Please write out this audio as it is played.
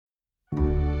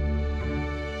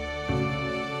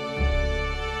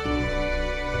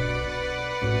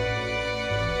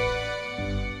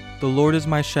The Lord is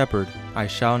my shepherd, I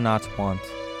shall not want.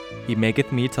 He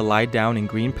maketh me to lie down in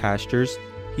green pastures.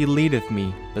 He leadeth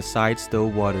me beside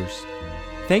still waters.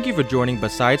 Thank you for joining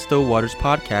Beside Still Waters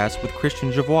podcast with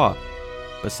Christian Javois.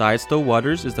 Beside Still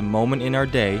Waters is the moment in our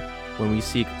day when we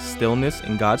seek stillness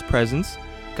in God's presence,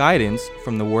 guidance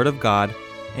from the Word of God,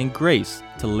 and grace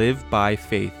to live by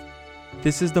faith.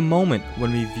 This is the moment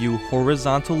when we view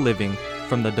horizontal living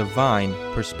from the divine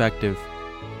perspective.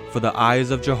 For the eyes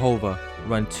of Jehovah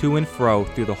run to and fro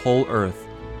through the whole earth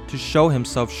to show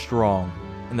himself strong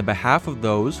in the behalf of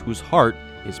those whose heart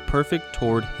is perfect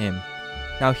toward him.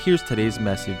 Now here's today's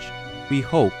message. We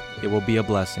hope it will be a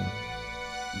blessing.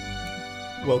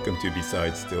 Welcome to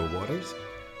Beside Still Waters.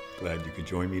 Glad you could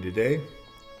join me today.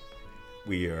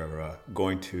 We are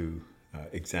going to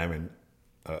examine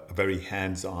a very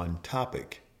hands-on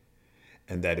topic,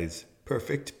 and that is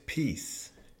perfect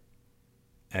peace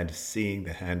and seeing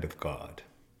the hand of God.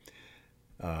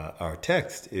 Our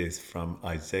text is from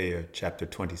Isaiah chapter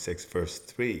 26, verse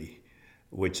 3,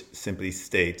 which simply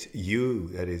states, "You,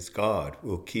 that is God,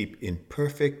 will keep in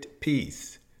perfect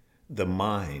peace the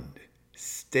mind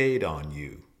stayed on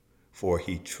you, for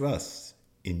he trusts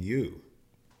in you."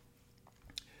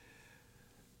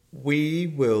 We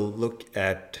will look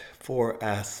at 4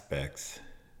 aspects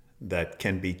that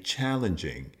can be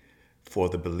challenging for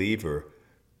the believer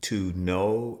to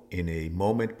know in a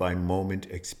moment-by-moment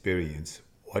experience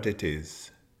what it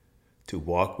is to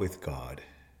walk with God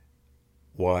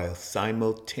while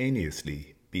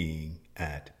simultaneously being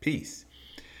at peace.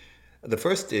 The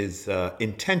first is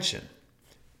intention.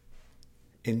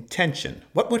 Intention.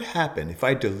 What would happen if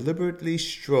I deliberately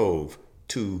strove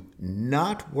to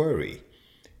not worry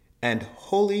and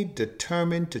wholly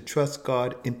determined to trust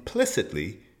God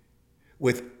implicitly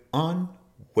with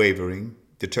unwavering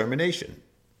determination?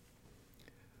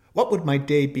 What would my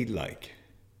day be like?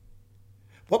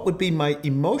 What would be my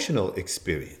emotional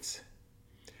experience?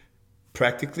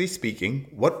 Practically speaking,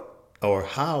 what or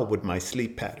how would my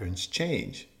sleep patterns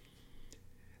change?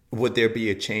 Would there be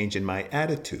a change in my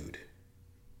attitude?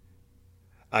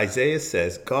 Isaiah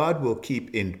says God will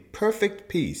keep in perfect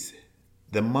peace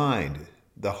the mind,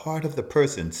 the heart of the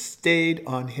person stayed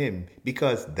on him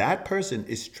because that person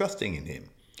is trusting in him.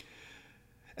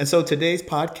 And so today's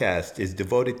podcast is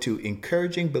devoted to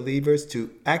encouraging believers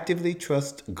to actively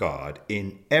trust God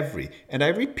in every, and I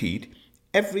repeat,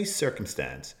 every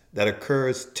circumstance that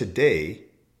occurs today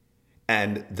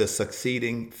and the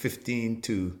succeeding 15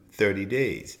 to 30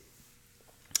 days.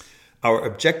 Our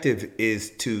objective is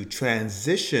to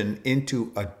transition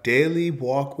into a daily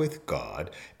walk with God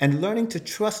and learning to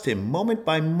trust him moment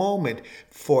by moment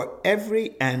for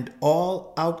every and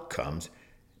all outcomes,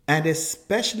 and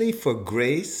especially for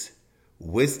grace,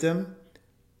 wisdom,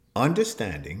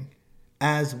 understanding,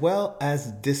 as well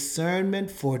as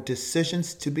discernment for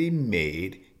decisions to be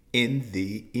made in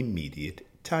the immediate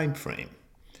time frame.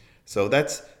 So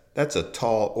that's a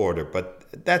tall order,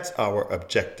 but that's our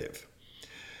objective.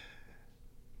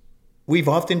 We've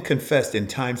often confessed in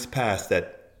times past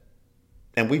that,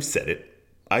 and we've said it,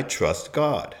 I trust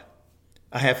God.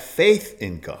 I have faith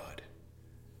in God.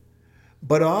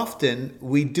 But often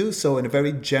we do so in a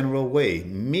very general way.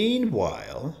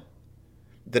 Meanwhile,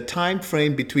 the time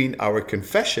frame between our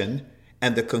confession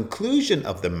and the conclusion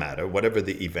of the matter, whatever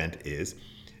the event is,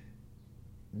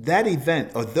 that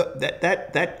event or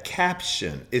that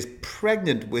caption is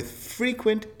pregnant with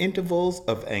frequent intervals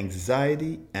of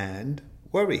anxiety and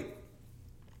worry.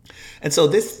 And so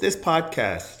this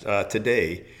podcast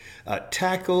today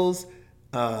tackles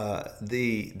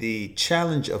the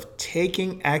challenge of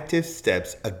taking active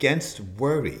steps against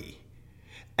worry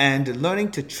and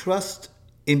learning to trust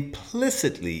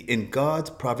implicitly in God's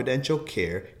providential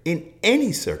care in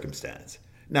any circumstance.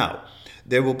 Now,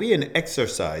 there will be an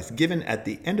exercise given at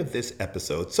the end of this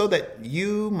episode so that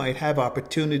you might have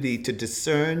opportunity to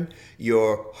discern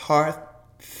your heart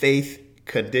faith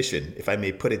condition, if I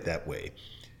may put it that way.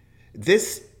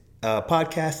 This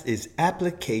podcast is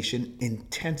application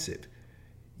intensive.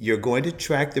 You're going to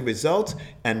track the results,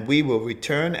 and we will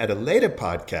return at a later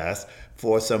podcast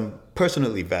for some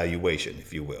personal evaluation,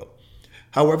 if you will.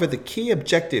 However, the key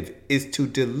objective is to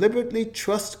deliberately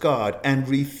trust God and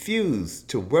refuse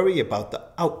to worry about the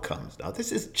outcomes. Now,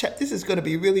 this is going to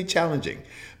be really challenging,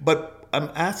 but I'm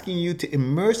asking you to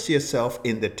immerse yourself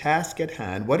in the task at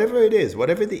hand, whatever it is,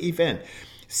 whatever the event,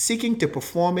 seeking to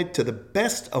perform it to the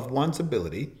best of one's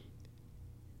ability,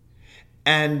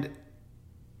 and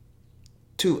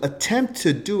to attempt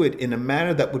to do it in a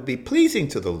manner that would be pleasing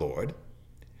to the Lord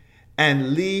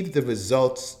and leave the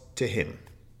results to him.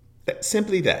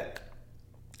 Simply that.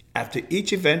 After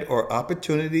each event or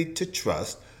opportunity to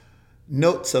trust,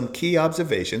 note some key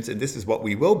observations, and this is what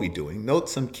we will be doing. Note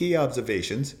some key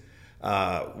observations,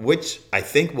 which I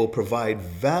think will provide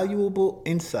valuable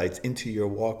insights into your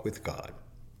walk with God.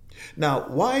 Now,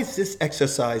 why is this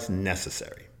exercise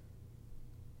necessary?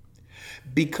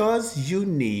 Because you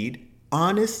need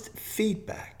honest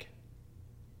feedback.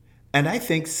 And I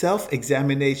think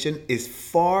self-examination is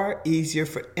far easier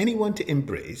for anyone to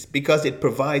embrace because it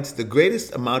provides the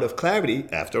greatest amount of clarity.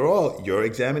 After all, you're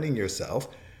examining yourself,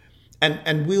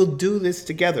 and we'll do this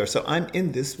together. So I'm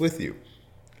in this with you.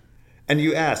 And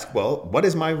you ask, well, what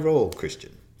is my role,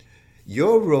 Christian?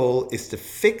 Your role is to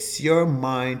fix your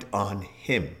mind on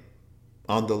Him,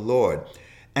 on the Lord,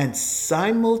 and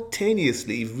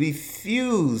simultaneously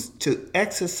refuse to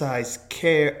exercise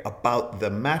care about the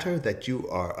matter that you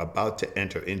are about to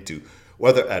enter into,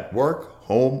 whether at work,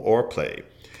 home, or play.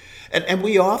 And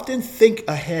we often think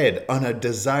ahead on a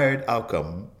desired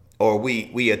outcome, or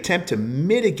we attempt to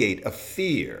mitigate a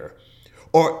fear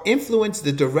or influence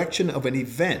the direction of an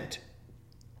event.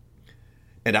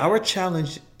 And our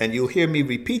challenge, and you'll hear me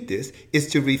repeat this, is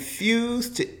to refuse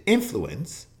to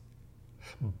influence,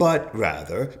 but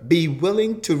rather be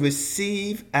willing to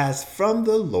receive as from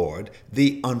the Lord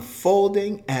the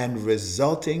unfolding and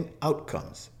resulting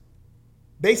outcomes.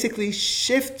 Basically,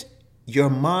 shift your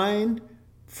mind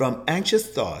from anxious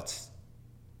thoughts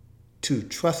to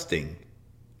trusting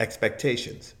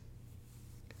expectations.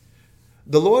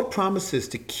 The Lord promises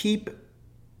to keep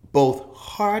both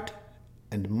heart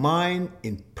and mind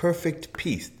in perfect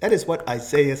peace. That is what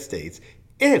Isaiah states,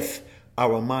 if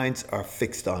our minds are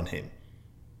fixed on Him.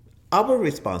 Our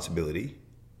responsibility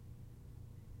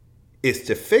is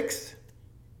to fix.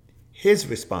 His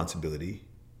responsibility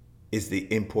is the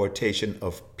importation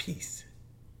of peace.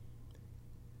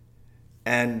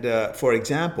 And for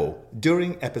example,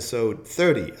 during episode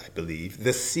 30, I believe,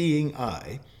 The Seeing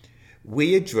Eye,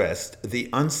 we addressed the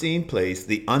unseen place,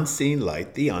 the unseen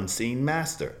light, the unseen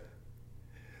master.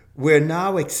 We're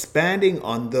now expanding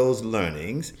on those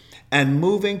learnings and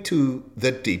moving to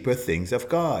the deeper things of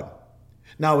God.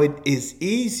 Now, it is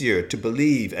easier to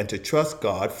believe and to trust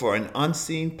God for an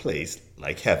unseen place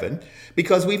like heaven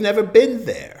because we've never been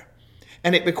there.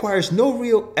 And it requires no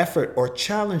real effort or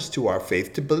challenge to our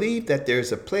faith to believe that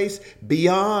there's a place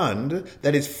beyond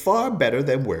that is far better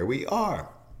than where we are.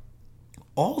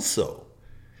 Also,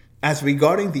 as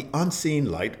regarding the unseen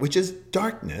light, which is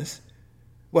darkness,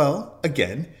 well,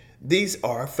 again, these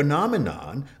are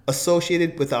phenomenon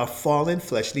associated with our fallen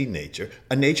fleshly nature,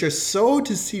 a nature so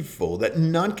deceitful that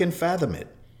none can fathom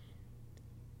it,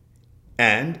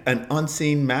 and an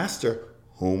unseen master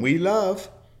whom we love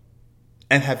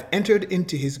and have entered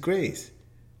into His grace.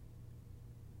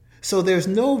 So there's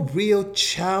no real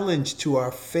challenge to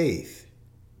our faith,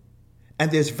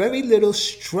 and there's very little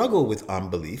struggle with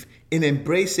unbelief in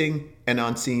embracing an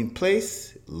unseen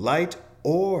place, light,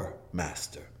 or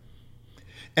master.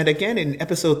 And again, in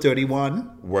episode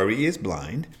 31, Worry is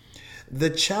Blind, the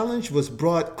challenge was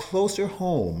brought closer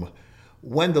home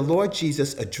when the Lord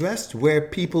Jesus addressed where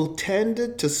people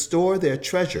tended to store their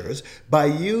treasures by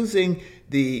using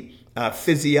the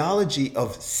physiology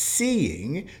of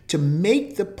seeing to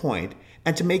make the point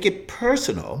and to make it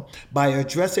personal by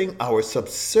addressing our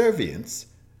subservience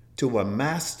to a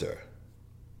master,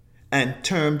 and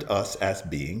termed us as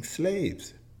being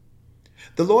slaves.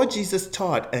 The Lord Jesus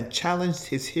taught and challenged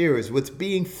His hearers with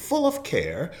being full of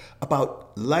care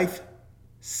about life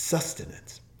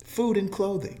sustenance, food and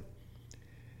clothing.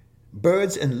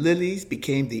 Birds and lilies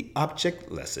became the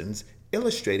object lessons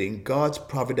illustrating God's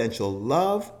providential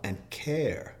love and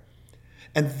care.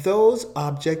 And those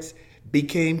objects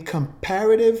became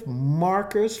comparative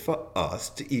markers for us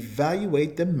to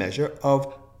evaluate the measure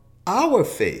of our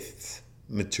faith's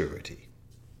maturity.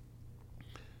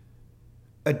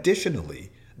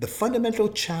 Additionally, the fundamental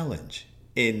challenge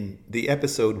in the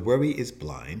episode Worry is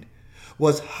Blind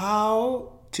was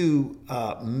how to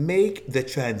make the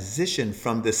transition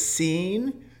from the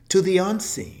seen to the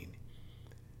unseen.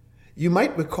 You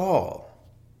might recall,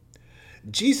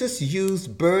 Jesus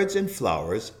used birds and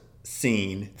flowers,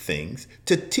 seen things,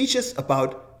 to teach us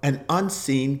about an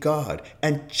unseen God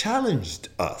and challenged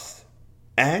us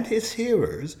and His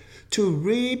hearers to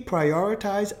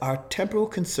reprioritize our temporal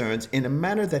concerns in a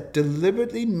manner that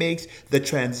deliberately makes the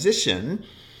transition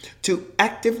to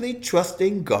actively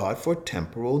trusting God for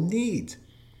temporal needs.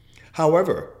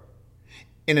 However,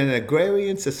 in an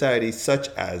agrarian society such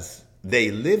as they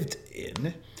lived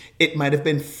in, it might have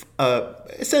been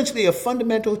essentially a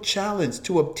fundamental challenge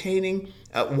to obtaining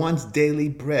one's daily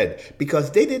bread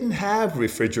because they didn't have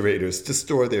refrigerators to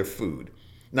store their food.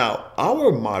 Now,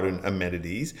 our modern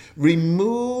amenities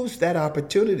removes that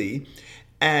opportunity,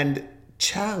 and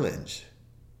challenge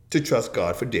to trust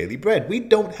God for daily bread. We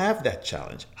don't have that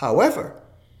challenge. However,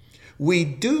 we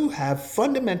do have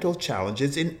fundamental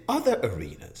challenges in other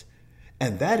arenas,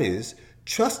 and that is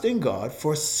trusting God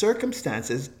for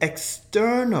circumstances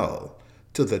external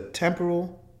to the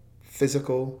temporal,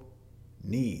 physical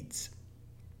needs.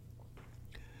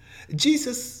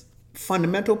 Jesus'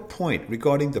 fundamental point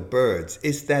regarding the birds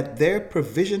is that their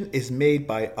provision is made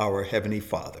by our Heavenly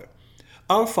Father.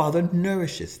 Our Father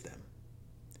nourishes them.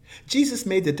 Jesus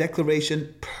made the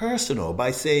declaration personal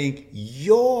by saying,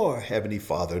 your Heavenly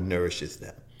Father nourishes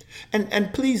them.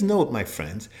 And please note, my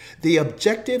friends, the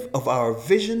objective of our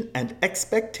vision and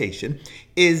expectation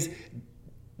is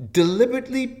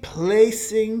deliberately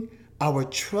placing our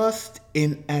trust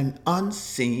in an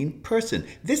unseen person.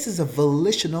 This is a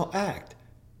volitional act.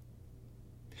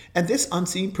 And this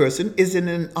unseen person is in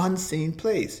an unseen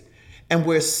place. And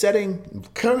we're setting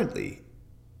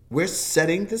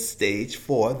the stage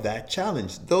for that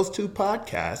challenge. Those two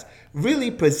podcasts really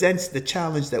presents the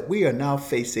challenge that we are now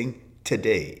facing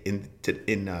today in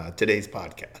today's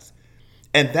podcast.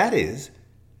 And that is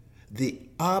the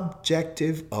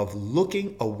objective of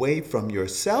looking away from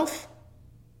yourself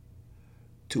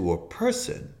to a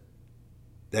person,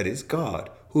 that is God,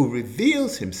 who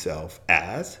reveals himself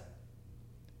as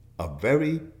a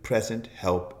very present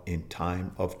help in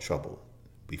time of trouble.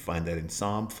 We find that in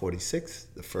Psalm 46,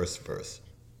 the first verse.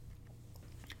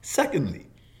 Secondly,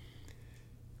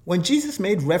 when Jesus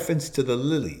made reference to the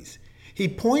lilies, he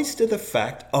points to the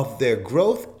fact of their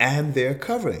growth and their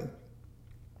covering.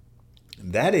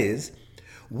 That is,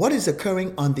 what is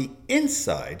occurring on the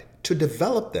inside to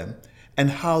develop them and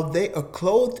how they are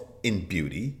clothed in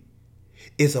beauty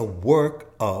is a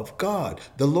work of God.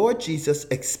 The Lord Jesus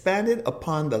expanded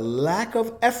upon the lack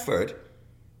of effort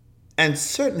and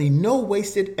certainly no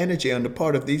wasted energy on the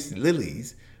part of these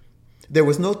lilies. There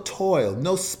was no toil,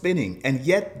 no spinning, and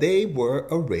yet they were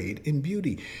arrayed in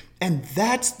beauty. And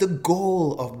that's the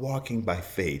goal of walking by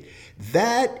faith.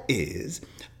 That is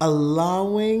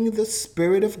allowing the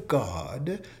Spirit of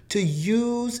God to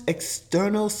use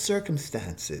external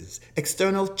circumstances,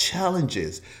 external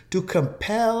challenges to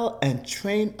compel and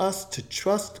train us to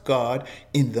trust God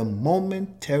in the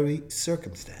momentary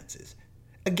circumstances.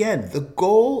 Again, the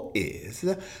goal is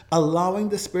allowing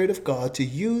the Spirit of God to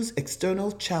use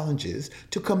external challenges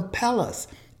to compel us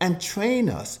and train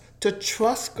us to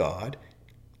trust God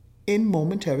in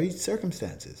momentary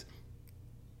circumstances.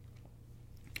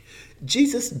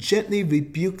 Jesus gently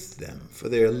rebukes them for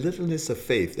their littleness of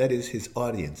faith, that is his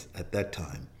audience at that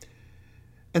time.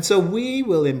 And so we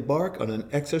will embark on an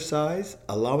exercise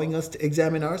allowing us to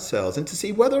examine ourselves and to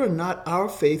see whether or not our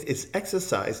faith is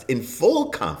exercised in full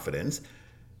confidence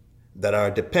that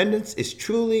our dependence is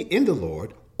truly in the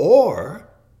Lord, or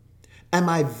am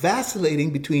I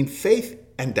vacillating between faith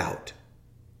and doubt?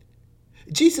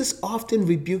 Jesus often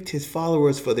rebuked his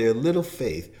followers for their little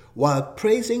faith while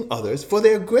praising others for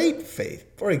their great faith.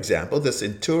 For example, the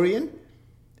centurion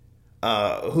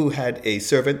who had a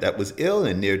servant that was ill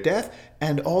and near death,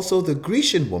 and also the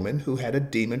Grecian woman who had a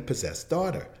demon-possessed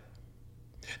daughter.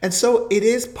 And so it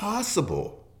is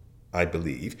possible, I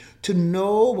believe, to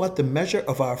know what the measure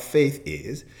of our faith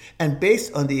is, and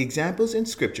based on the examples in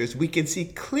scriptures, we can see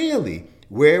clearly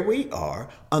where we are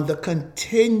on the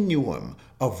continuum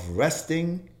of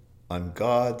resting on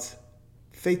God's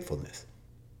faithfulness.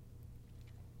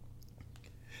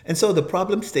 And so the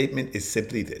problem statement is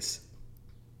simply this: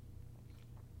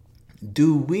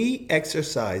 do we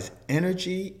exercise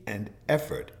energy and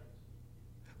effort,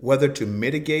 whether to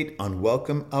mitigate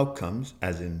unwelcome outcomes,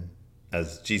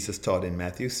 as Jesus taught in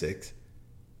Matthew 6?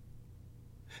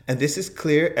 And this is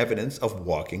clear evidence of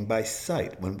walking by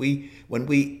sight. When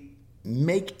we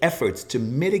make efforts to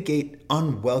mitigate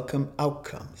unwelcome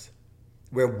outcomes,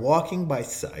 we're walking by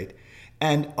sight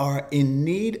and are in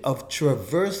need of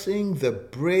traversing the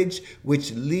bridge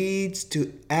which leads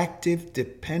to active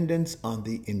dependence on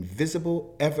the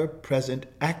invisible, ever-present,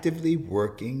 actively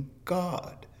working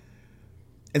God.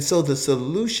 And so the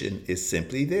solution is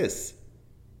simply this: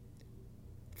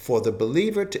 for the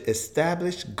believer to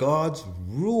establish God's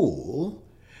rule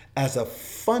as a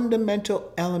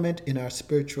fundamental element in our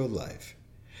spiritual life,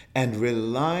 and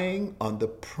relying on the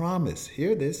promise,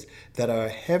 hear this, that our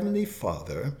Heavenly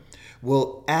Father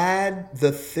will add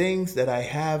the things that I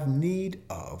have need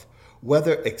of,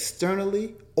 whether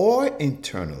externally or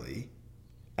internally,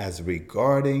 as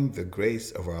regarding the grace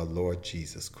of our Lord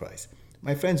Jesus Christ.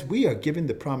 My friends, we are given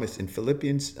the promise in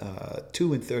Philippians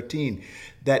 2:13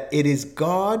 that it is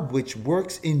God which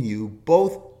works in you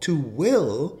both to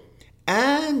will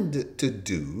and to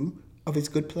do of his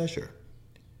good pleasure.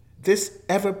 this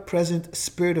ever-present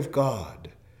Spirit of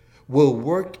God will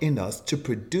work in us to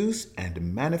produce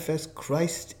and manifest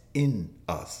Christ in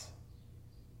us,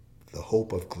 the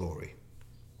hope of glory.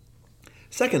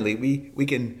 Secondly, we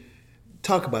can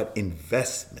talk about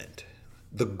investment.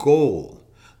 The goal.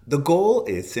 The goal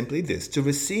is simply this: to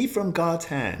receive from God's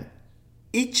hand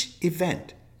each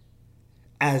event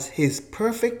as his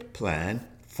perfect plan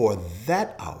for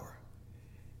that hour.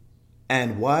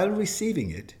 And while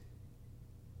receiving it,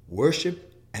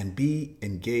 worship and be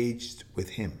engaged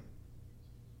with him.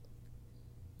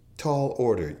 Tall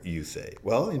order, you say.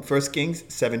 Well, in 1 Kings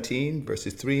 17,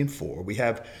 verses 3 and 4, we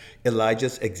have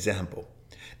Elijah's example.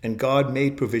 And God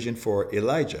made provision for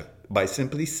Elijah by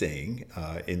simply saying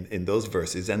in those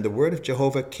verses, and the word of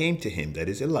Jehovah came to him, that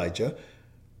is Elijah,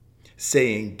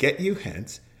 saying, get you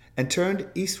hence, and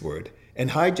turn eastward,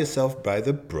 and hide yourself by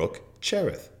the brook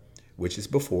Cherith, which is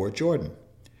before Jordan.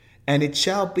 And it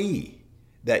shall be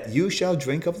that you shall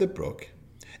drink of the brook,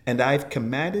 and I've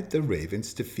commanded the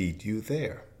ravens to feed you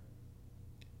there.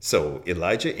 So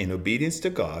Elijah, in obedience to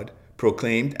God,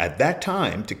 proclaimed at that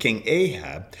time to King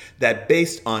Ahab that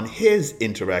based on his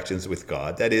interactions with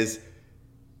God, that is,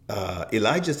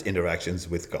 Elijah's interactions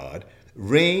with God,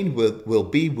 rain will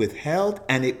be withheld,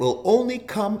 and it will only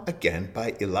come again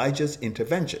by Elijah's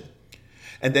intervention.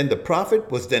 And then the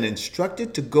prophet was then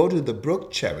instructed to go to the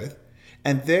brook Cherith,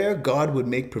 and there God would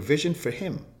make provision for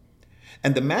him.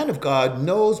 And the man of God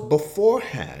knows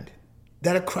beforehand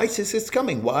that a crisis is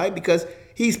coming. Why? Because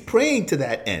he's praying to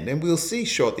that end. And we'll see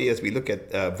shortly as we look at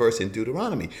a verse in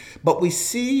Deuteronomy. But we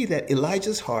see that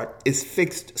Elijah's heart is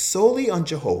fixed solely on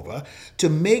Jehovah to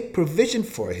make provision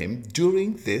for him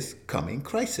during this coming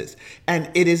crisis.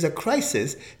 And it is a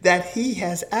crisis that he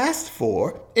has asked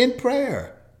for in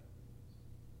prayer.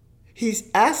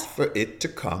 He's asked for it to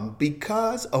come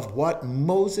because of what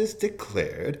Moses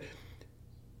declared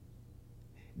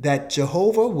that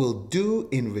Jehovah will do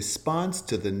in response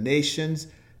to the nations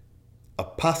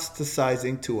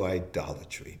apostatizing to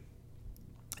idolatry.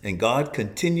 And God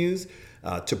continues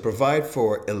to provide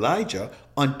for Elijah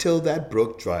until that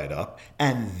brook dried up.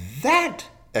 And that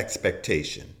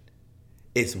expectation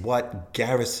is what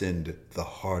garrisoned the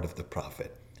heart of the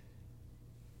prophet.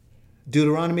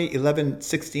 Deuteronomy 11,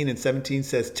 16 and 17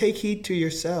 says, take heed to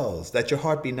yourselves that your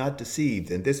heart be not deceived.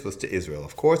 And this was to Israel,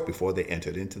 of course, before they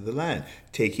entered into the land.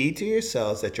 Take heed to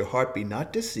yourselves that your heart be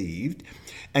not deceived,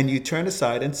 and you turn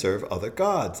aside and serve other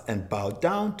gods and bow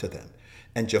down to them.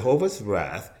 And Jehovah's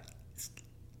wrath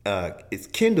is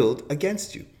kindled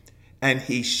against you. And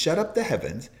he shut up the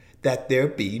heavens that there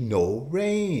be no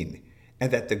rain,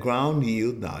 and that the ground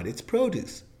yield not its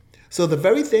produce. So the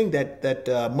very thing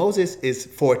that Moses is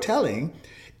foretelling,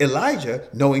 Elijah,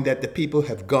 knowing that the people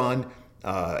have gone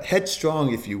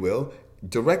headstrong, if you will,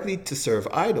 directly to serve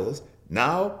idols,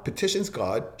 now petitions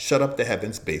God, shut up the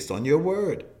heavens based on your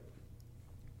word.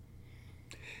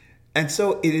 And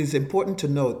so it is important to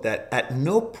note that at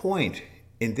no point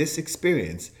in this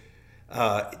experience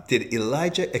did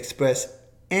Elijah express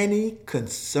any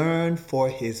concern for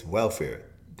his welfare.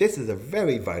 This is a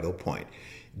very vital point.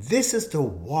 This is the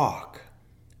walk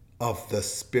of the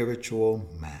spiritual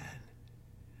man.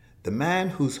 The man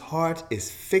whose heart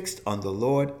is fixed on the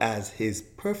Lord as his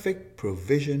perfect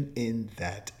provision in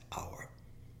that hour.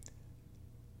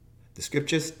 The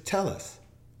scriptures tell us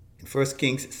in 1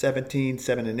 Kings 17,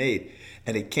 7 and 8,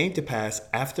 and it came to pass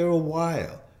after a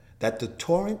while that the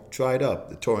torrent dried up,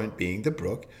 the torrent being the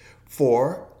brook,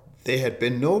 for there had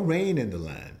been no rain in the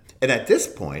land. And at this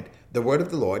point, the word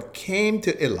of the Lord came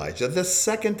to Elijah the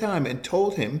second time and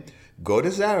told him, go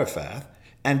to Zarephath,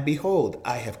 and behold,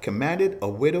 I have commanded a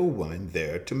widow woman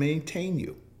there to maintain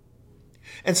you.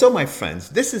 And so, my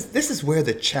friends, this is where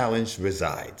the challenge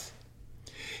resides.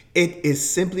 It is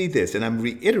simply this, and I'm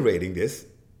reiterating this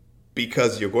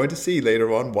because you're going to see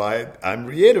later on why I'm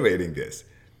reiterating this.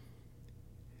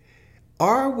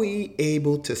 Are we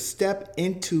able to step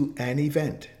into an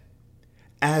event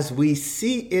as we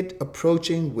see it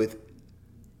approaching with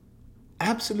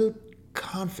absolute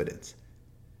confidence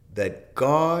that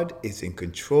God is in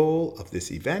control of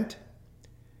this event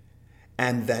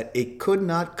and that it could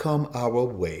not come our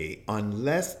way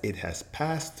unless it has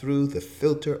passed through the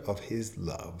filter of his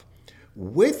love,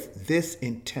 with this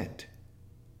intent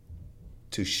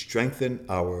to strengthen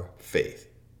our faith?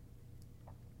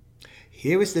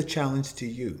 Here is the challenge to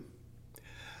you.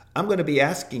 I'm going to be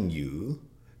asking you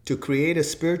to create a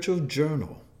spiritual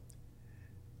journal,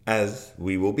 as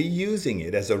we will be using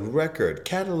it as a record,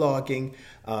 cataloging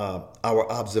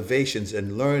our observations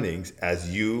and learnings as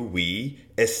we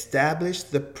establish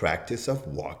the practice of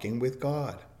walking with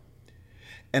God.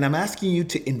 And I'm asking you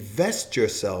to invest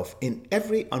yourself in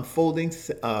every unfolding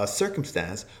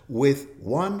circumstance with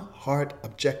one heart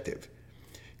objective,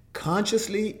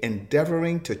 consciously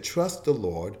endeavoring to trust the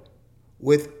Lord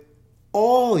with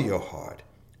all your heart,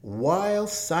 while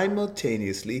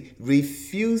simultaneously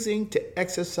refusing to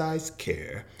exercise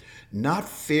care, not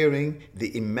fearing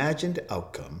the imagined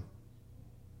outcome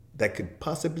that could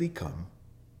possibly come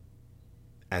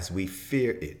as we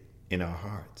fear it in our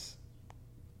hearts.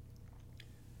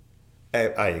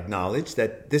 I acknowledge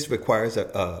that this requires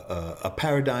a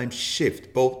paradigm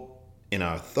shift, both in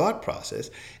our thought process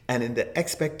and in the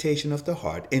expectation of the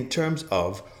heart in terms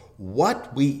of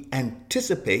what we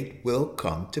anticipate will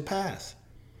come to pass.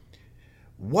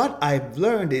 What I've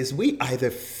learned is we either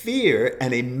fear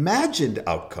an imagined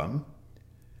outcome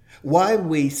while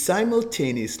we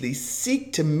simultaneously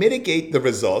seek to mitigate the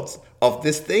results of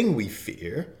this thing we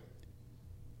fear,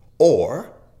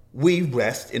 or we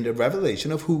rest in the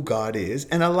revelation of who God is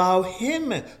and allow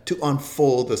Him to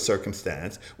unfold the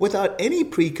circumstance without any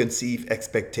preconceived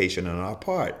expectation on our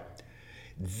part.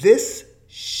 This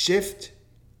shift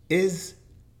is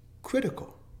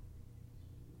critical.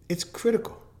 It's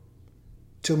critical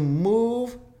to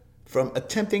move from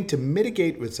attempting to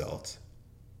mitigate results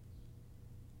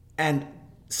and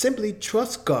simply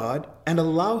trust God and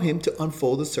allow Him to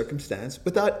unfold the circumstance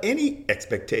without any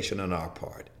expectation on our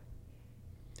part.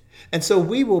 And so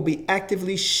we will be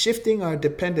actively shifting our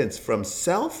dependence from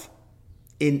self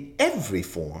in every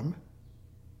form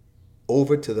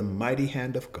over to the mighty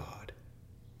hand of God,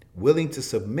 willing to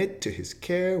submit to His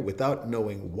care without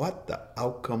knowing what the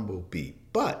outcome will be,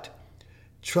 but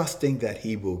trusting that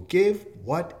He will give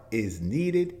what is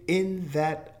needed in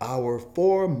that hour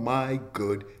for my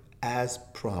good as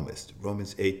promised.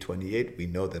 Romans 8:28, we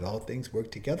know that all things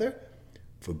work together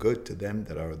for good to them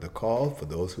that are the called, for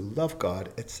those who love God,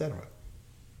 etc.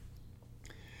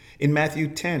 In Matthew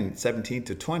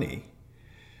 10:17-20,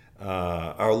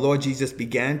 our Lord Jesus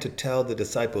began to tell the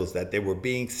disciples that they were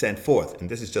being sent forth. And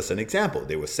this is just an example.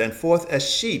 They were sent forth as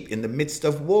sheep in the midst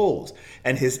of wolves.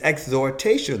 And His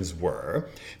exhortations were,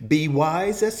 be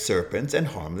wise as serpents and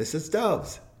harmless as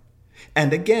doves.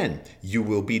 And again, you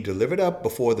will be delivered up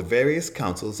before the various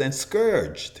councils and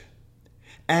scourged.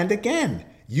 And again,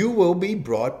 you will be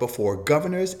brought before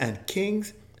governors and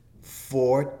kings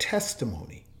for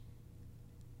testimony.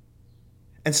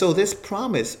 And so this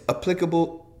promise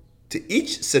applicable to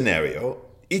each scenario,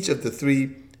 each of the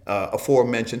three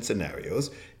aforementioned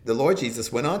scenarios, the Lord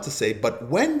Jesus went on to say, but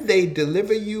when they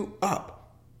deliver you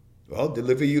up, well,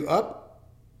 deliver you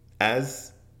up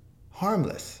as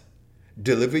harmless,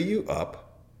 deliver you up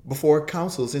before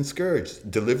councils and scourged,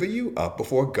 deliver you up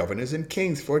before governors and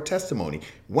kings for testimony.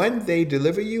 When they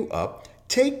deliver you up,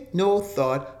 take no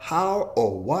thought how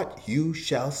or what you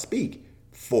shall speak,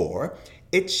 for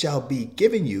it shall be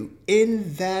given you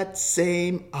in that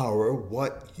same hour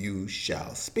what you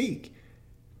shall speak.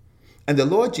 And the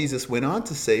Lord Jesus went on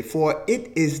to say, for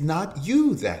it is not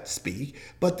you that speak,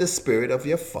 but the Spirit of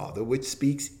your Father which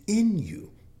speaks in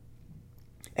you.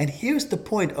 And here's the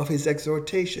point of His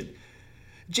exhortation.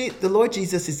 The Lord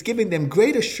Jesus is giving them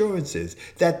great assurances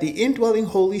that the indwelling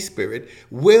Holy Spirit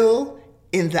will,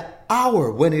 in the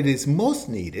hour when it is most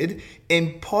needed,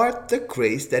 impart the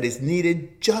grace that is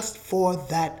needed just for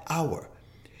that hour.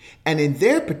 And in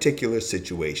their particular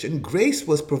situation, grace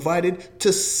was provided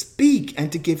to speak and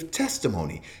to give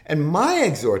testimony. And my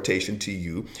exhortation to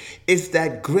you is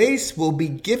that grace will be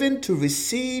given to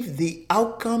receive the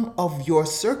outcome of your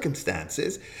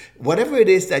circumstances, whatever it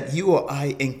is that you or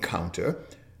I encounter,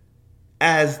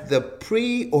 as the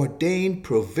preordained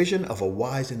provision of a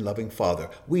wise and loving Father.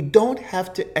 We don't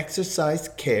have to exercise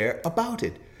care about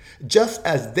it. Just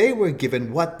as they were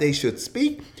given what they should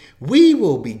speak, we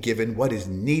will be given what is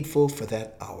needful for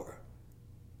that hour.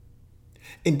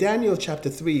 In Daniel chapter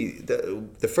 3,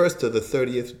 the first to the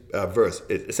 30th verse,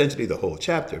 essentially the whole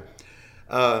chapter,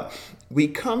 we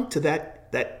come to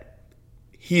that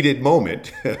heated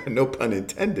moment, no pun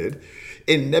intended,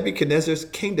 in Nebuchadnezzar's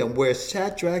kingdom, where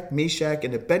Shadrach, Meshach,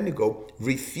 and Abednego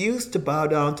refused to bow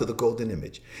down to the golden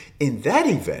image. In that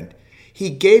event, he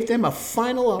gave them a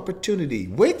final opportunity,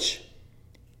 which,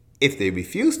 if they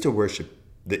refused to worship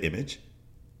the image,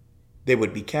 they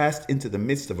would be cast into the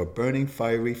midst of a burning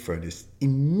fiery furnace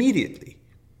immediately,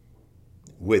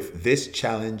 with this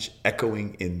challenge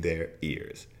echoing in their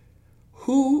ears.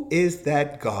 Who is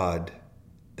that God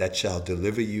that shall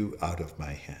deliver you out of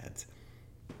my hands?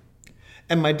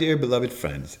 And my dear beloved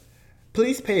friends,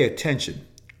 please pay attention,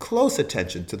 close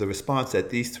attention to the response that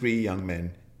these three young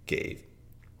men gave.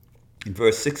 In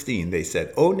verse 16, they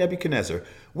said, O Nebuchadnezzar,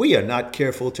 we are not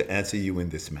careful to answer you in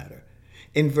this matter.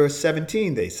 In verse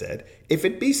 17, they said, "If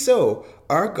it be so,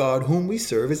 our God whom we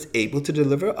serve is able to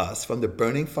deliver us from the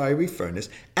burning fiery furnace,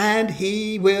 and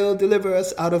he will deliver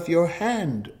us out of your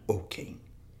hand, O king."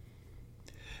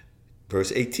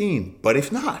 Verse 18, "But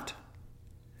if not,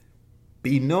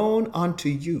 be known unto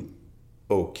you,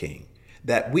 O king,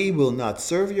 that we will not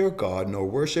serve your God nor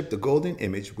worship the golden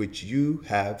image which you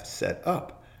have set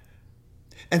up."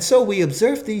 And so we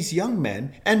observe these young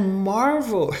men and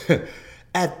marvel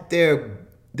at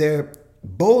their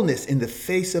boldness in the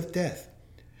face of death.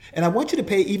 And I want you to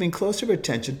pay even closer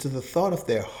attention to the thought of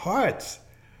their hearts.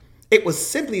 It was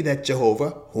simply that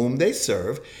Jehovah, whom they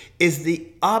serve, is the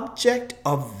object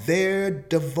of their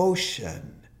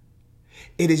devotion.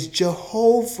 It is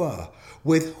Jehovah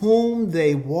with whom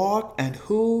they walk and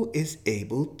who is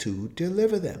able to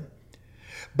deliver them.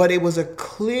 But it was a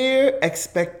clear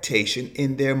expectation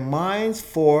in their minds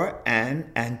for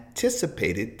an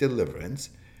anticipated deliverance,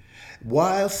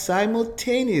 while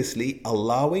simultaneously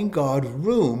allowing God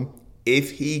room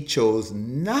if he chose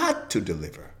not to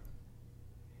deliver.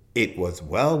 It was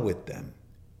well with them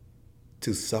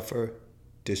to suffer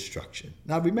destruction.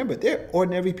 Now remember, they're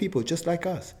ordinary people just like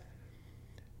us.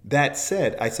 That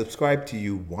said, I subscribe to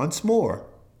you once more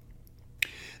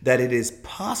that it is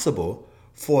possible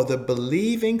for the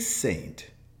believing saint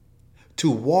to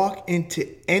walk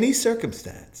into any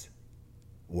circumstance,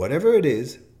 whatever it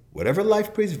is, whatever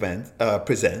life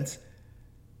presents,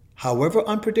 however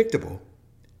unpredictable,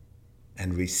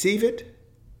 and receive it,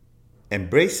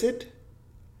 embrace it,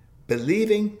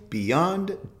 believing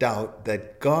beyond doubt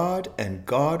that God and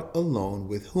God alone,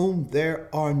 with whom there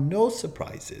are no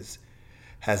surprises,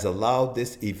 has allowed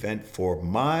this event for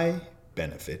my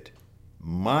benefit,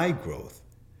 my growth,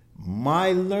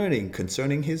 my learning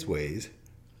concerning his ways,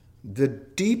 the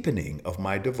deepening of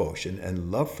my devotion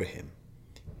and love for him.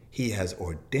 He has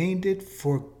ordained it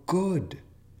for good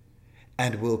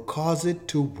and will cause it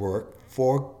to work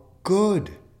for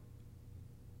good.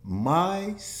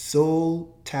 My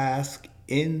sole task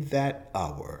in that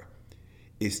hour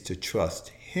is to trust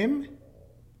him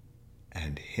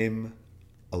and him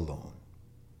alone.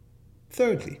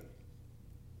 Thirdly,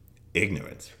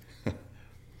 ignorance.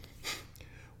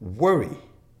 Worry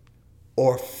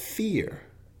or fear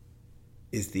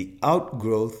is the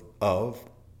outgrowth of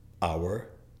our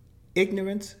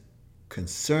ignorance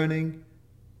concerning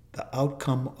the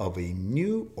outcome of a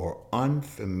new or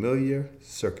unfamiliar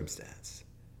circumstance.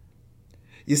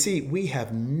 You see, we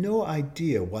have no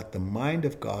idea what the mind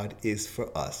of God is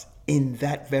for us in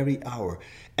that very hour,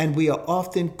 and we are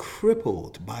often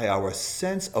crippled by our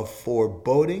sense of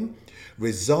foreboding,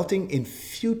 resulting in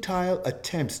futile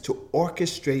attempts to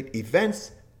orchestrate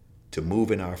events to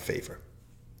move in our favor.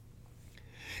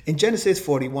 In Genesis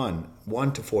 41,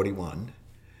 1 to 41,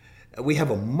 we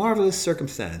have a marvelous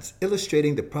circumstance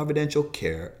illustrating the providential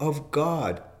care of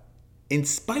God in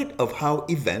spite of how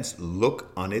events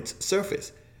look on its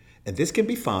surface. And this can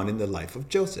be found in the life of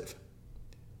Joseph.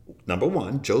 Number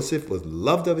one, Joseph was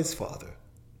loved of his father.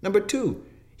 Number two,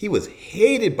 he was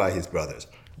hated by his brothers.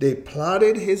 They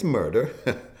plotted his murder.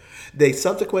 They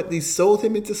subsequently sold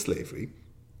him into slavery.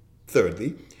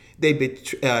 Thirdly,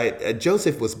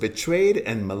 Joseph was betrayed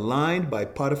and maligned by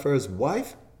Potiphar's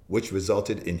wife, which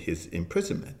resulted in his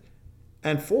imprisonment.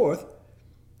 And fourth,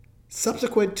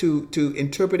 subsequent to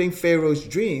interpreting Pharaoh's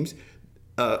dreams,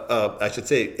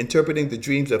 interpreting the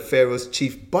dreams of Pharaoh's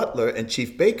chief butler and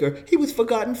chief baker, he was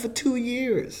forgotten for 2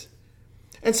 years.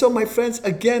 And so, my friends,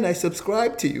 again, I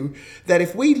subscribe to you that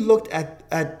if we looked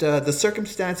at the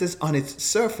circumstances on its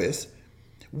surface,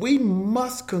 we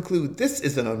must conclude this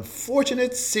is an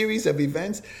unfortunate series of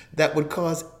events that would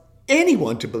cause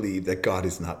anyone to believe that God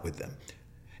is not with them.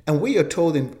 And we are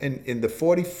told in the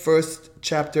 41st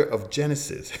chapter of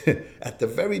Genesis, at the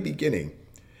very beginning,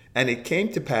 and it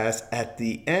came to pass at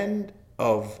the end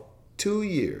of 2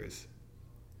 years,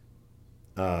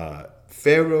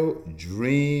 Pharaoh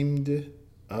dreamed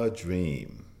a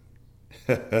dream.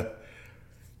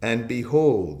 And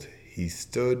behold, he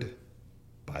stood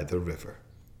by the river.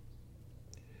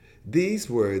 These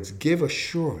words give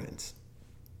assurance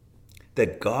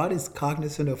that God is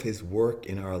cognizant of his work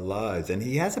in our lives, and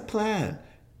he has a plan.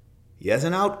 He has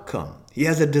an outcome. He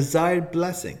has a desired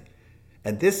blessing.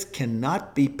 And this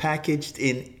cannot be packaged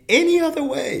in any other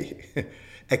way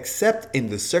except in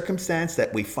the circumstance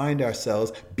that we find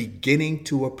ourselves beginning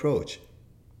to approach.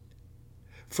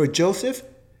 For Joseph,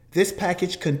 this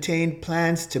package contained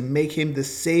plans to make him the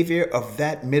savior of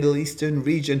that Middle Eastern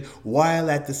region,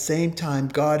 while at the same time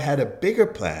God had a bigger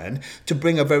plan to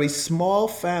bring a very small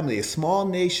family, a small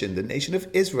nation, the nation of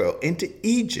Israel, into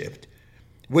Egypt,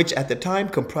 which at the time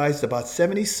comprised about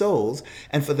 70 souls,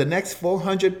 and for the next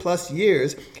 400 plus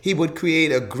years, he would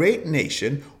create a great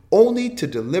nation only to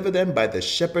deliver them by the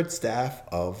shepherd staff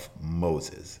of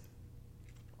Moses.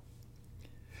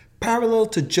 Parallel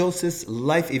to Joseph's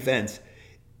life events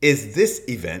is this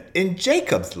event in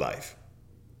Jacob's life.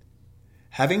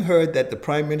 Having heard that the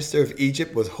prime minister of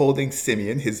Egypt was holding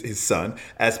Simeon, his son,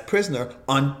 as prisoner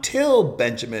until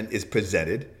Benjamin is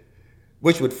presented,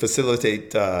 which would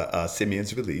facilitate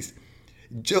Simeon's release,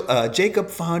 Jacob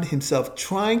found himself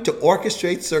trying to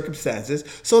orchestrate circumstances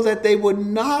so that they would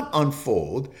not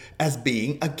unfold as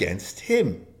being against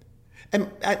him.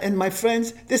 And my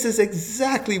friends, this is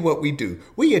exactly what we do.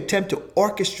 We attempt to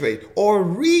orchestrate or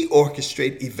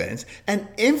reorchestrate events and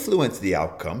influence the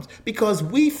outcomes because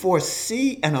we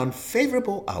foresee an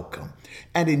unfavorable outcome.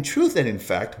 And in truth and in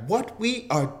fact, what we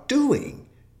are doing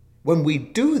when we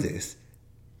do this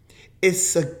is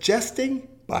suggesting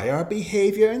by our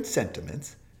behavior and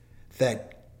sentiments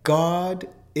that God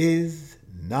is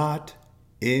not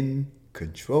in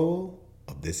control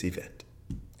of this event.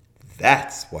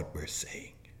 That's what we're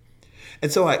saying.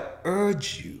 And so I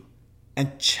urge you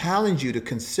and challenge you to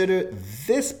consider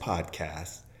this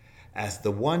podcast as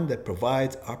the one that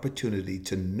provides opportunity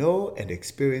to know and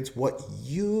experience what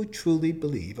you truly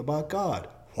believe about God.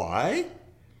 Why?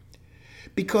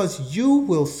 Because you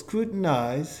will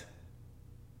scrutinize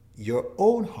your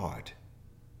own heart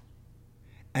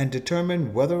and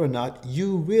determine whether or not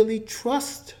you really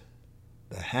trust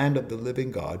the hand of the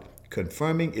living God,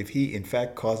 confirming if he in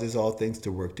fact causes all things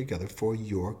to work together for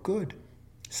your good.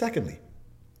 Secondly,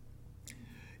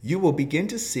 you will begin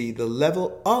to see the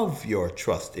level of your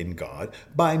trust in God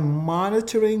by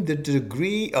monitoring the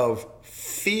degree of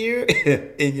fear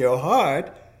in your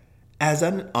heart as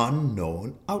an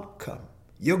unknown outcome.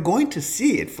 You're going to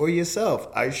see it for yourself,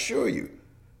 I assure you.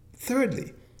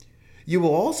 Thirdly, you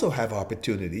will also have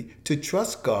opportunity to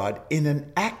trust God in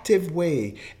an active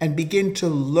way and begin to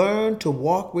learn to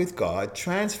walk with God,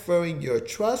 transferring your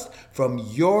trust from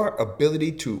your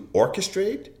ability to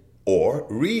orchestrate or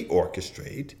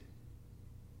reorchestrate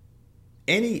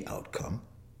any outcome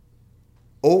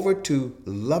over to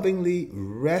lovingly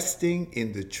resting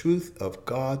in the truth of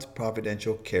God's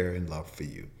providential care and love for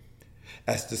you.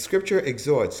 As the scripture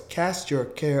exhorts, cast your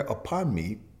care upon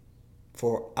me,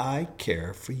 for I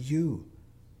care for you.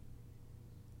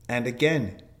 And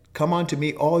again, come unto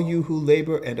me, all you who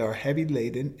labor and are heavy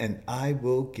laden, and I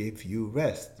will give you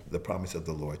rest, the promise of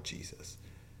the Lord Jesus.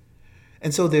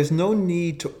 And so there's no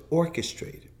need to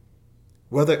orchestrate,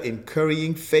 whether in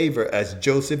currying favor as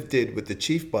Joseph did with the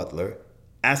chief butler,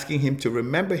 asking him to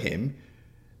remember him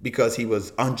because he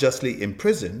was unjustly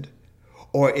imprisoned,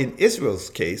 or in Israel's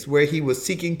case, where he was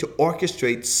seeking to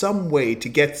orchestrate some way to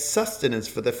get sustenance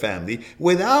for the family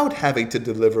without having to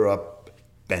deliver up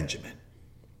Benjamin.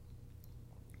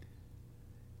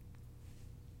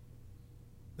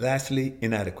 Lastly,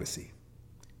 inadequacy.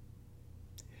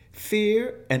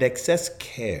 Fear and excess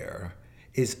care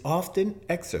is often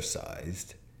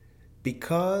exercised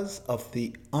because of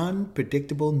the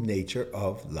unpredictable nature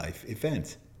of life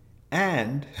events.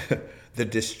 And the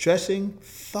distressing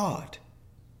thought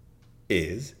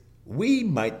is we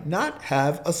might not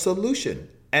have a solution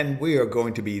and we are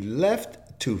going to be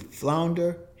left to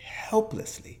flounder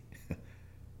helplessly.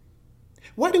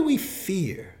 Why do we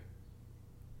fear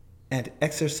and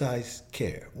exercise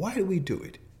care? Why do we do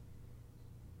it?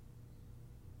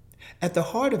 At the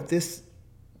heart of this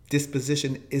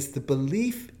disposition is the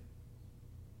belief,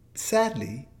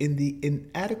 sadly, in the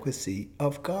inadequacy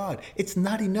of God. It's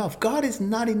not enough. God is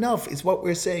not enough, is what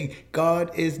we're saying. God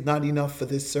is not enough for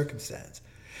this circumstance.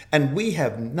 And we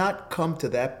have not come to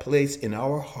that place in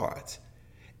our hearts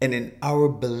and in our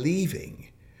believing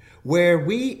where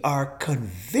we are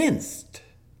convinced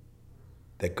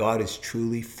that God is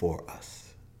truly for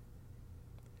us.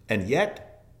 And yet,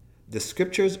 the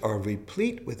scriptures are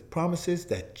replete with promises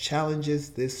that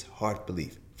challenges this heart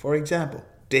belief. For example,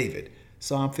 David,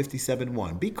 Psalm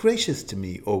 57:1, be gracious to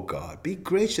me, O God, be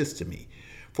gracious to me,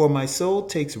 for my soul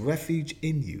takes refuge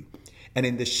in you, and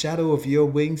in the shadow of your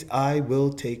wings I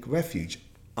will take refuge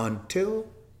until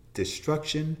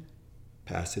destruction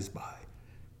passes by.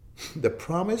 The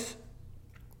promise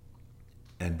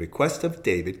and request of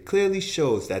David clearly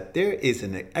shows that there is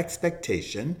an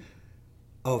expectation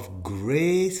of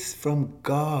grace from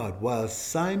God, while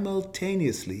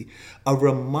simultaneously a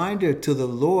reminder to the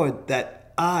Lord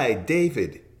that I,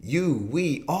 David, you,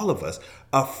 we, all of us,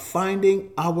 are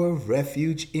finding our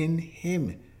refuge in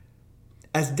him.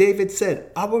 As David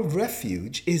said, our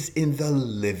refuge is in the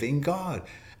living God.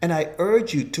 And I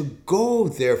urge you to go,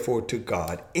 therefore, to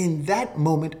God in that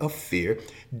moment of fear,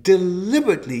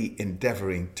 deliberately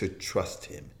endeavoring to trust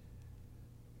him.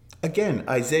 Again,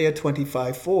 Isaiah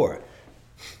 25:4.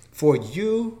 For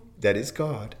you, that is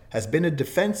God, has been a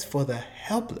defense for the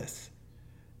helpless,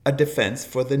 a defense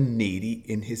for the needy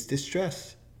in his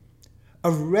distress,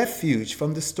 a refuge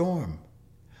from the storm,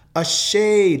 a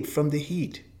shade from the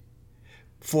heat.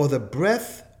 For the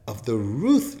breath of the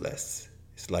ruthless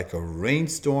is like a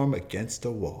rainstorm against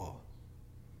a wall.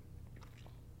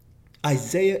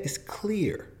 Isaiah is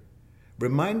clear,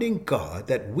 reminding God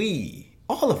that we,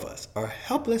 all of us, are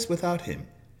helpless without him.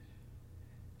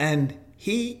 And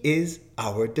he is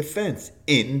our defense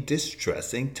in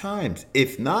distressing times.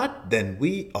 If not, then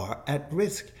we are at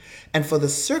risk. And for the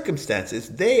circumstances,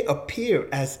 they appear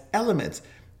as elements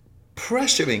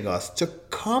pressuring us to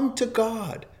come to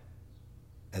God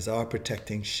as our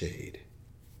protecting shade.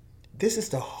 This is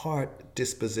the heart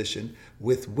disposition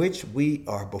with which we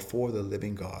are before the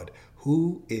living God,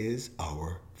 who is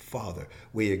our Father.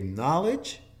 We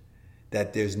acknowledge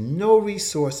that there's no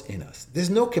resource in us. There's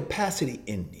no capacity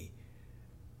in me.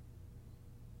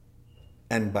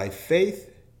 And by faith,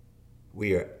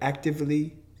 we are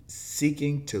actively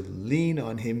seeking to lean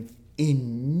on him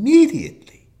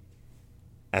immediately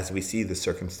as we see the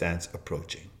circumstance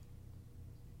approaching.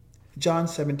 John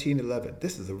 17:11.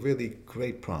 This is a really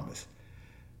great promise.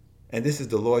 And this is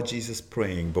the Lord Jesus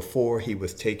praying before he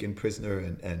was taken prisoner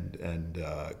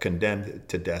and condemned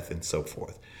to death and so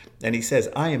forth. And he says,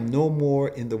 I am no more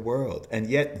in the world, and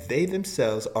yet they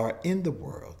themselves are in the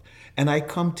world. And I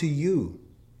come to you.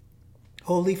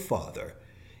 Holy Father,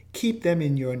 keep them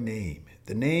in your name,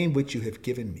 the name which you have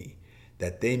given me,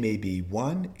 that they may be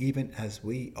one even as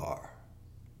we are.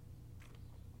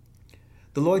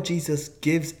 The Lord Jesus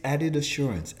gives added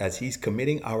assurance as he's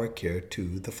committing our care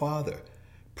to the Father,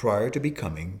 prior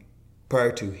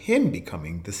to him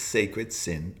becoming the sacred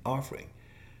sin offering.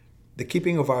 The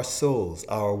keeping of our souls,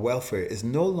 our welfare, is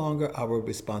no longer our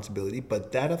responsibility,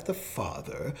 but that of the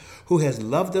Father, who has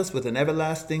loved us with an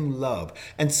everlasting love.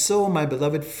 And so, my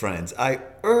beloved friends, I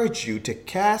urge you to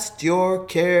cast your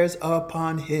cares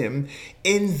upon him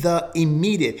in the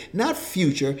immediate, not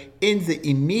future, in the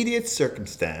immediate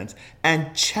circumstance,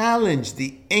 and challenge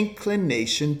the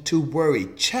inclination to worry.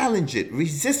 Challenge it,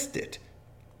 resist it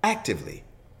actively.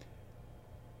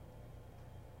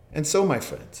 And so, my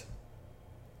friends,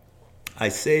 I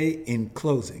say in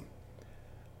closing,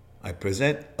 I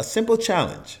present a simple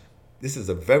challenge. This is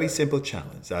a very simple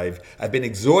challenge. I've been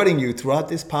exhorting you throughout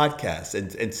this podcast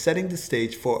and setting the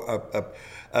stage for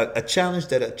a challenge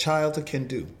that a child can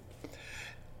do.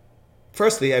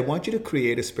 Firstly, I want you to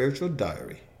create a spiritual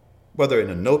diary, whether in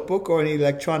a notebook or an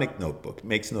electronic notebook, it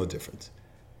makes no difference.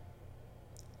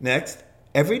 Next,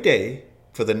 every day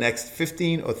for the next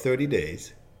 15 or 30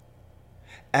 days,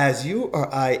 as you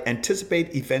or I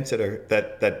anticipate events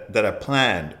that are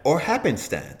planned or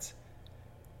happenstance,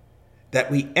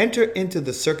 that we enter into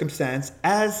the circumstance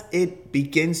as it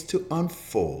begins to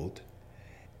unfold,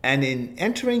 and in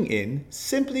entering in,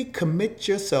 simply commit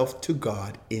yourself to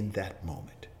God in that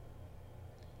moment.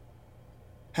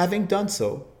 Having done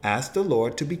so, ask the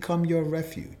Lord to become your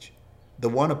refuge, the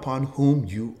one upon whom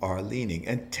you are leaning,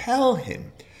 and tell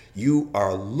him you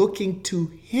are looking to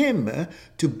him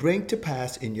to bring to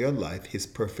pass in your life his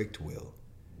perfect will.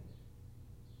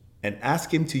 And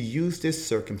ask him to use this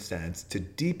circumstance to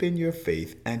deepen your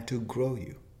faith and to grow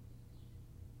you.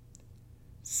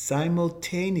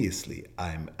 Simultaneously,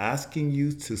 I'm asking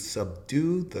you to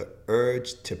subdue the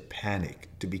urge to panic,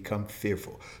 to become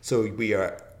fearful. So we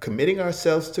are committing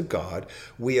ourselves to God.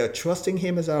 We are trusting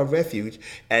him as our refuge.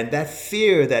 And that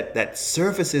fear that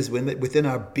surfaces within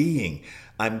our being,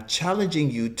 I'm challenging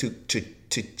you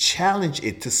to challenge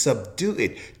it, to subdue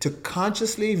it, to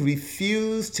consciously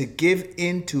refuse to give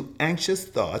in to anxious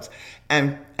thoughts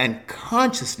and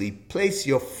consciously place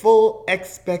your full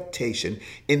expectation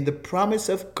in the promise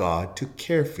of God to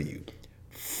care for you.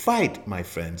 Fight, my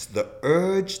friends, the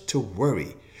urge to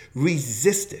worry.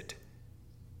 Resist it.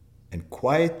 And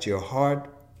quiet your heart,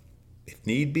 if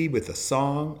need be, with a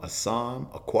song, a psalm,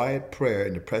 a quiet prayer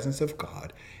in the presence of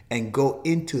God, and go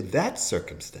into that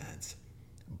circumstance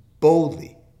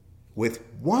boldly with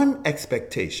one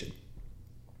expectation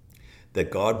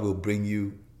that God will bring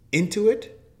you into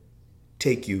it,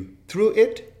 take you through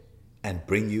it, and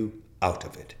bring you out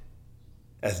of it.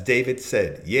 As David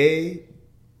said, yea,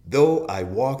 though I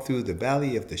walk through the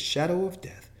valley of the shadow of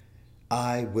death,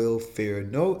 I will fear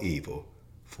no evil,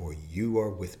 for you are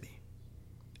with me.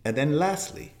 And then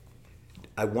lastly,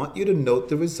 I want you to note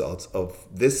the results of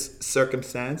this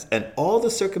circumstance and all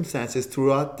the circumstances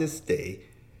throughout this day,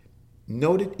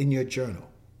 Note it in your journal.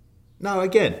 Now,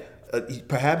 again,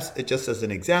 perhaps just as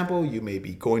an example, you may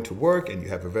be going to work and you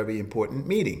have a very important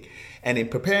meeting. And in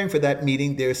preparing for that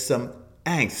meeting, there's some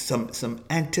angst, some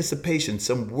anticipation,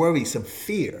 some worry, some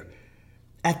fear.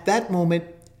 At that moment,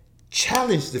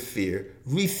 challenge the fear,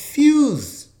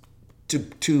 refuse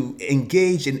to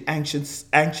engage in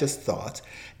anxious thoughts,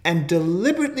 and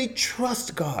deliberately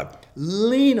trust God.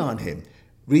 Lean on Him,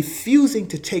 refusing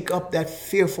to take up that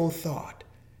fearful thought,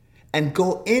 and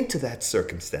go into that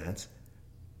circumstance,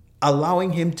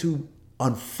 allowing Him to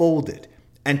unfold it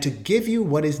and to give you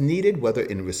what is needed, whether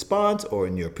in response or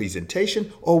in your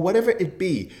presentation or whatever it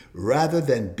be, rather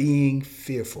than being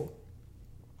fearful.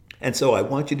 And so I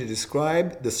want you to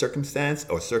describe the circumstance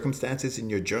or circumstances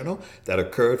in your journal that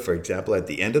occurred, for example, at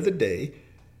the end of the day.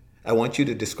 I want you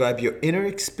to describe your inner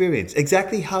experience,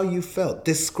 exactly how you felt.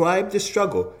 Describe the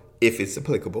struggle, if it's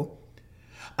applicable.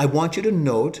 I want you to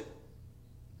note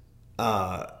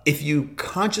if you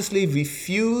consciously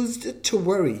refused to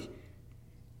worry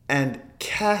and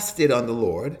cast it on the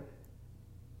Lord,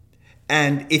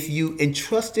 and if you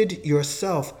entrusted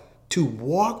yourself to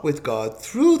walk with God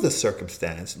through the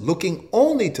circumstance, looking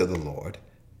only to the Lord,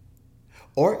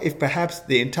 or if perhaps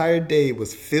the entire day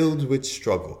was filled with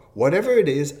struggle. Whatever it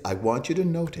is, I want you to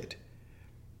note it.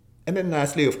 And then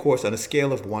lastly, of course, on a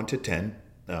scale of 1 to 10,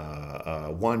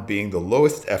 1 being the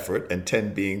lowest effort and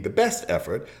 10 being the best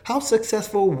effort, how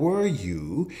successful were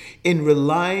you in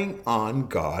relying on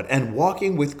God and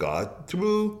walking with God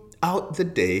throughout the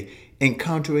day,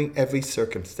 encountering every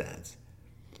circumstance?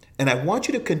 And I want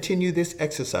you to continue this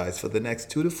exercise for the next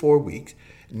 2 to 4 weeks.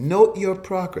 Note your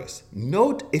progress.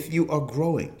 Note if you are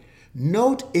growing.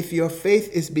 Note if your faith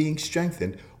is being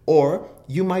strengthened, or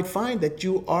you might find that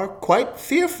you are quite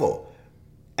fearful.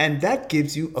 And that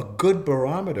gives you a good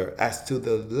barometer as to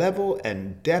the level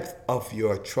and depth of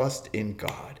your trust in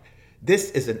God.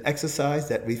 This is an exercise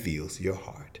that reveals your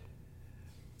heart.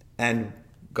 And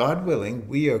God willing,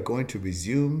 we are going to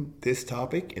resume this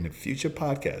topic in a future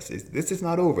podcast. This is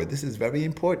not over. This is very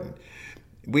important.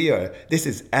 This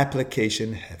is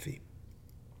application heavy.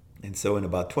 And so in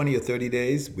about 20 or 30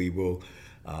 days, we will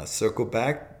circle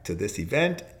back to this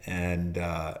event and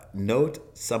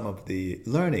note some of the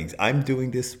learnings. I'm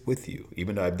doing this with you,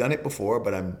 even though I've done it before,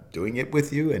 but I'm doing it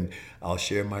with you, and I'll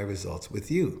share my results with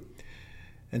you.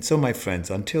 And so, my friends,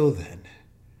 until then,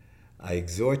 I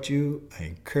exhort you, I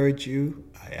encourage you,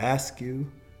 I ask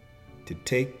you to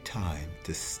take time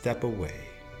to step away.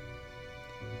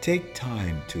 Take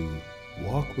time to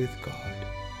walk with God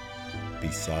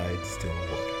beside still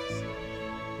waters.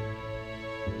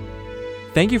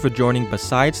 Thank you for joining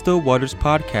Beside Still Waters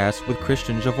podcast with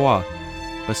Christian Javois.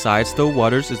 Beside Still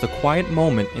Waters is the quiet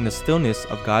moment in the stillness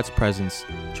of God's presence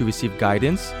to receive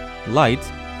guidance, light,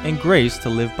 and grace to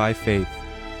live by faith.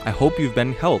 I hope you've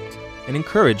been helped and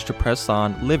encouraged to press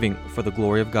on living for the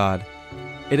glory of God.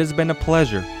 It has been a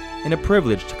pleasure and a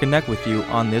privilege to connect with you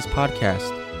on this podcast.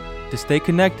 To stay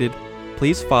connected,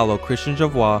 please follow Christian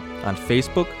Javois on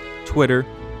Facebook, Twitter,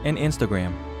 and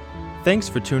Instagram. Thanks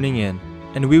for tuning in,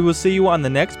 and we will see you on the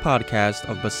next podcast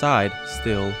of Beside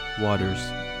Still Waters.